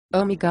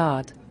Oh my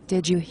god,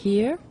 did you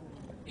hear?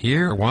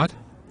 Hear what?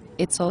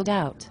 It sold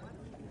out.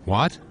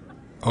 What?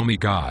 Oh my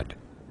god.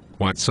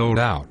 What sold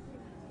out?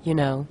 You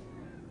know,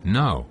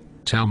 No,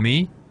 tell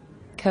me?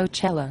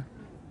 Coachella.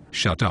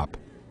 Shut up.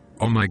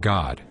 Oh my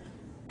god.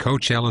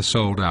 Coachella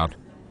sold out.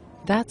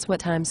 That's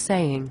what I'm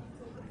saying.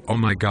 Oh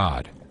my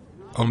god.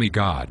 Oh my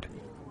god.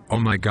 Oh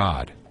my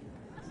god.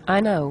 I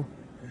know.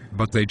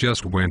 But they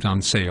just went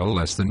on sale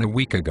less than a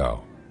week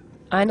ago.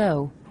 I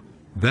know.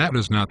 That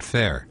is not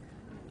fair.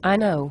 I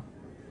know.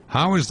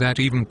 How is that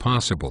even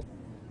possible?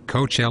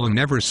 Coachella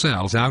never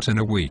sells out in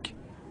a week.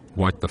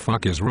 What the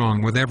fuck is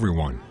wrong with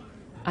everyone?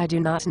 I do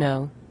not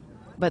know.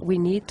 But we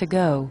need to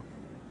go.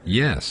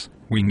 Yes,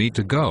 we need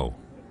to go.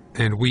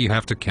 And we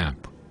have to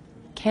camp.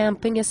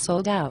 Camping is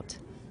sold out.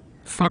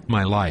 Fuck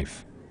my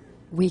life.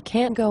 We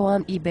can't go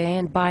on eBay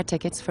and buy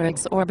tickets for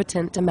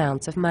exorbitant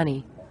amounts of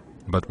money.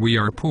 But we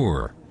are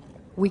poor.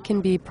 We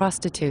can be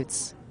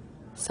prostitutes.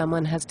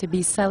 Someone has to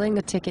be selling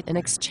a ticket in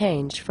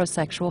exchange for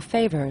sexual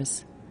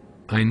favors.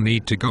 I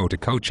need to go to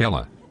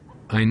Coachella.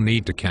 I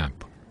need to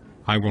camp.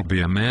 I will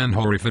be a man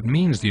whore if it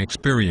means the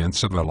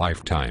experience of a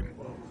lifetime.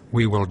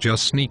 We will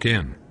just sneak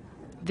in.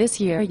 This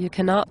year you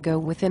cannot go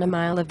within a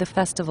mile of the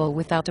festival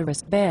without a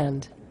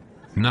wristband.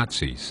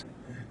 Nazis.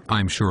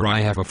 I'm sure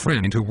I have a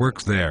friend who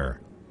works there.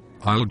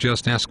 I'll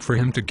just ask for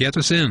him to get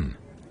us in.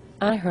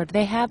 I heard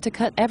they have to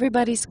cut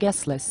everybody's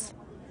guest list.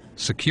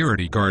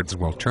 Security guards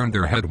will turn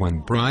their head when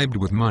bribed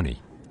with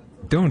money.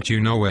 Don't you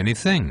know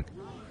anything?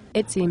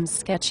 It seems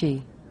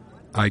sketchy.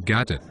 I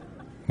got it.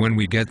 When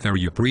we get there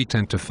you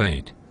pretend to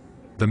faint.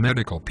 The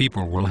medical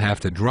people will have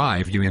to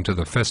drive you into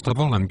the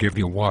festival and give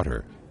you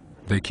water.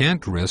 They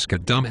can't risk a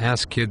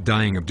dumbass kid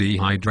dying of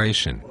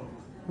dehydration.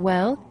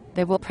 Well,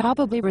 they will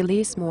probably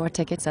release more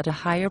tickets at a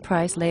higher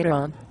price later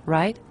on,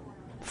 right?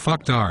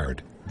 Fucked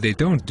hard. They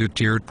don't do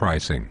tiered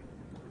pricing.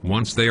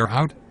 Once they are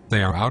out,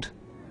 they are out.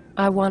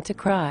 I want to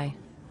cry.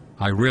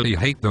 I really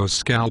hate those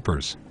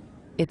scalpers.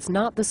 It's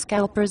not the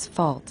scalpers'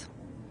 fault.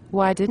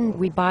 Why didn't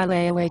we buy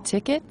layaway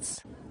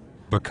tickets?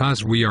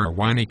 Because we are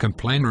whiny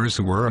complainers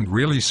who weren't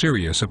really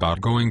serious about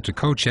going to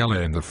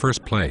Coachella in the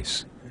first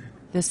place.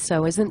 This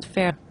so isn't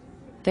fair.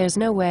 There's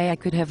no way I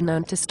could have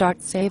known to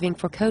start saving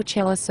for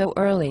Coachella so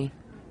early.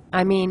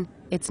 I mean,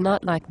 it's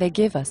not like they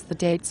give us the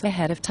dates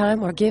ahead of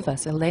time or give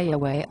us a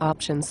layaway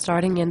option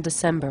starting in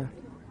December.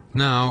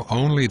 Now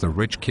only the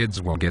rich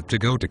kids will get to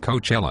go to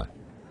Coachella.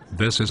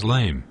 This is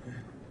lame.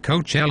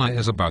 Coachella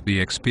is about the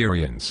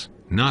experience,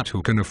 not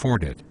who can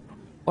afford it.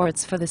 Or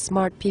it's for the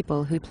smart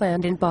people who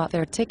planned and bought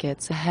their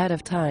tickets ahead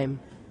of time.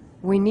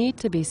 We need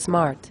to be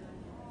smart.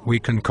 We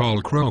can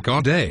call Croak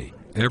all day,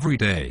 every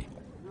day.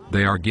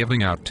 They are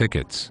giving out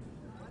tickets.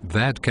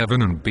 That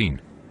Kevin and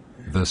Bean.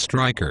 The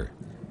striker.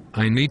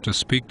 I need to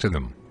speak to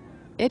them.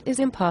 It is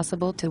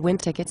impossible to win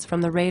tickets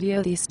from the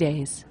radio these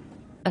days.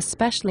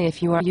 Especially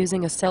if you are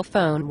using a cell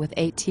phone with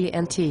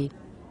AT&T.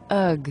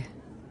 Ugh.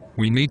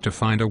 We need to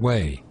find a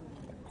way.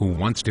 Who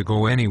wants to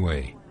go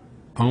anyway?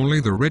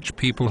 Only the rich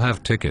people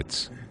have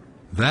tickets.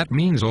 That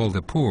means all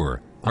the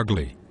poor,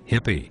 ugly,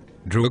 hippie,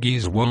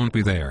 druggies won't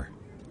be there.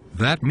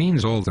 That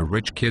means all the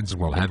rich kids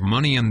will have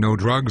money and no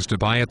drugs to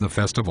buy at the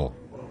festival.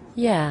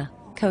 Yeah,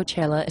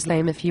 Coachella is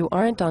lame if you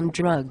aren't on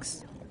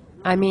drugs.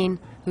 I mean,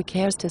 who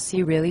cares to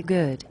see really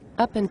good,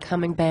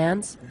 up-and-coming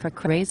bands for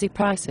crazy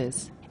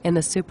prices in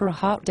the super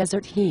hot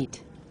desert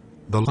heat?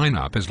 The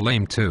lineup is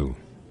lame too.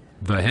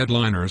 The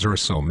headliners are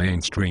so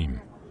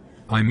mainstream.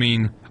 I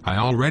mean, I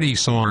already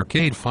saw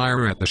Arcade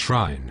Fire at the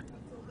Shrine.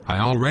 I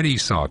already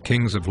saw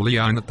Kings of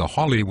Leon at the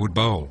Hollywood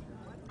Bowl.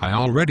 I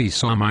already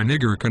saw my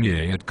nigger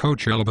Kanye at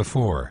Coachella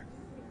before.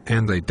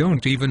 And they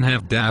don't even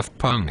have Daft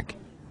Punk.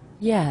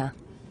 Yeah.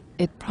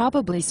 It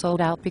probably sold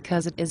out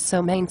because it is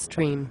so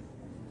mainstream.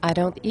 I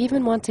don't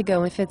even want to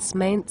go if it's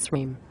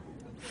mainstream.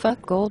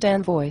 Fuck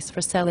Golden Voice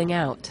for selling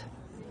out.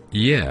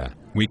 Yeah,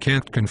 we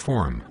can't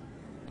conform.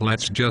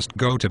 Let's just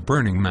go to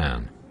Burning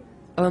Man.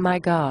 Oh my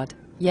god,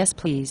 yes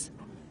please.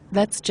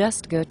 Let's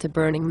just go to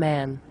Burning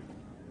Man.